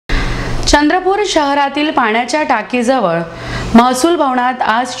चंद्रपूर शहरातील पाण्याच्या टाकीजवळ महसूल भवनात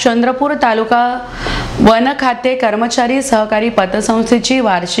आज चंद्रपूर तालुका वन खाते कर्मचारी सहकारी पतसंस्थेची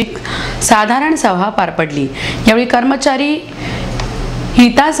वार्षिक साधारण सभा पार पडली। यावेळी कर्मचारी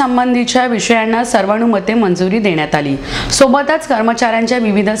हितासंबंधीच्या विषयांना सर्वानुमते मंजुरी देण्यात आली। सोबतच कर्मचाऱ्यांच्या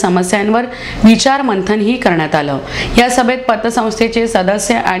विविध समस्यांवर विचार मंथनही करण्यात आलं। या सभेत पतसंस्थेचे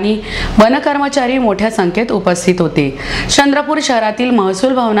सदस्य आणि वन कर्मचारी मोठ्या संख्येत उपस्थित होते। चंद्रपूर शहरातील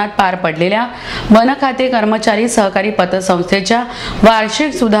महसूल भवनात पार पडलेल्या वन खाते कर्मचारी सहकारी पतसंस्थेच्या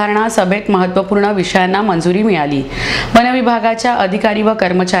वार्षिक सुधारणा सभेत महत्त्वपूर्ण विषयांना मंजुरी मिळाली। वन विभागाच्या अधिकारी व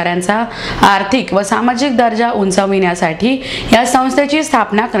कर्मचाऱ्यांचा आर्थिक व सामाजिक दर्जा उंचाविण्यासाठी या संस्थेची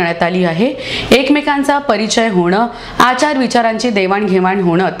स्थापना करण्यात आली आहे। एकमेकांचा परिचय होणं, आचार विचारांची देवाणघेवाण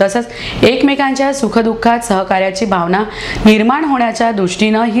होणं तसंच एकमेकांच्या सुखदुःखात सहकार्याची भावना निर्माण होण्याच्या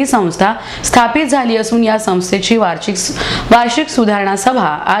दृष्टीने ही संस्था स्थापित झाली असून या संस्थेची वार्षिक सुधारणा सभा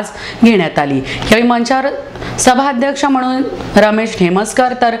आज घेण्यात आली। यावेळी मंचावर सभाध्यक्ष म्हणून रमेश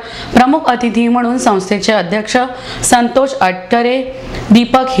ठेमसकर तर प्रमुख अतिथी म्हणून संस्थेचे अध्यक्ष संतोष अटकरे,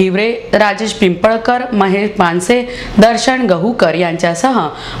 दीपक हिवरे, राजेश पिंपळकर, महेश पानसे, दर्शन गहूकर यांच्यासह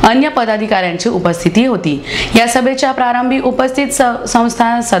अन्य पदाधिकाऱ्यांची उपस्थिती होती। या सभेच्या प्रारंभी उपस्थित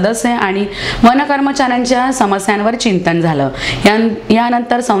संस्था सदस्य आणि वन कर्मचाऱ्यांच्या समस्यांवर चिंतन झालं।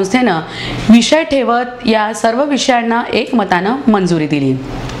 यानंतर संस्थेने विषय ठेवत या सर्व विषयांना एकमताने मंजुरी दिली।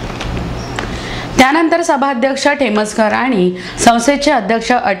 त्यानंतर सभाध्यक्ष ठेमसकर आणि संस्थेचे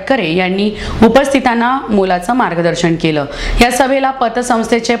अध्यक्ष अटकरे यांनी उपस्थितांना मोलाचं मार्गदर्शन केलं। या सभेला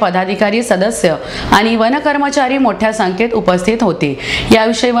पतसंस्थेचे पदाधिकारी, सदस्य आणि वन कर्मचारी मोठ्या संख्येत उपस्थित होते।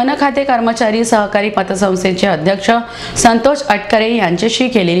 याविषयी वन खाते कर्मचारी सहकारी पतसंस्थेचे अध्यक्ष संतोष अटकरे यांच्याशी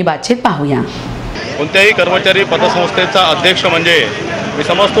केलेली बातचीत पाहूया। कोणत्याही कर्मचारी पतसंस्थेचा अध्यक्ष म्हणजे मी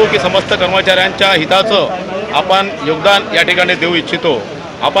समजतो की समस्त कर्मचाऱ्यांच्या हिताचं आपण योगदान या ठिकाणी देऊ इच्छितो।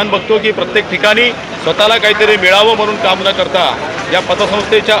 आपण बघतो की प्रत्येक ठिकाणी स्वतःला काहीतरी मिळावं म्हणून काम न करता या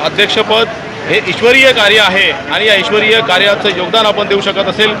पतसंस्थेच्या अध्यक्षपद हे ईश्वरीय कार्य आहे आणि या ईश्वरीय कार्याचं योगदान आपण देऊ शकत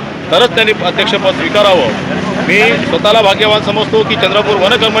असेल तरच त्यांनी अध्यक्षपद स्वीकारावं। मी स्वतःला भाग्यवान समजतो की चंद्रपूर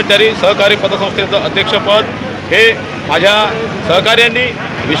वन कर्मचारी सहकारी पतसंस्थेचं अध्यक्षपद हे माझ्या सहकार्यांनी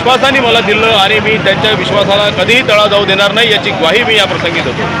विश्वासाने मला दिलं आणि मी त्यांच्या विश्वासाला कधीही तडा जाऊ देणार नाही याची ग्वाही मी या प्रसंगी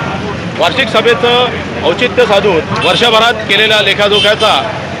देतो। वार्षिक सभेचं औचित्य साधून वर्षभरात केलेल्या लेखाजोख्याचा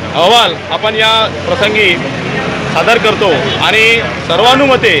अहवाल आपण या प्रसंगी सादर करतो आणि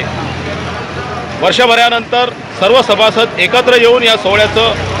सर्वानुमते वर्षभरानंतर सर्व सभासद एकत्र येऊन या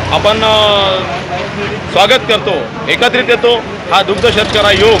सोहळ्याचं आपण स्वागत करतो, एकत्रित येतो। हा दुग्ध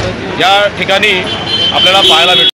शर्करा योग या ठिकाणी आपल्याला पाहायला मिळतो।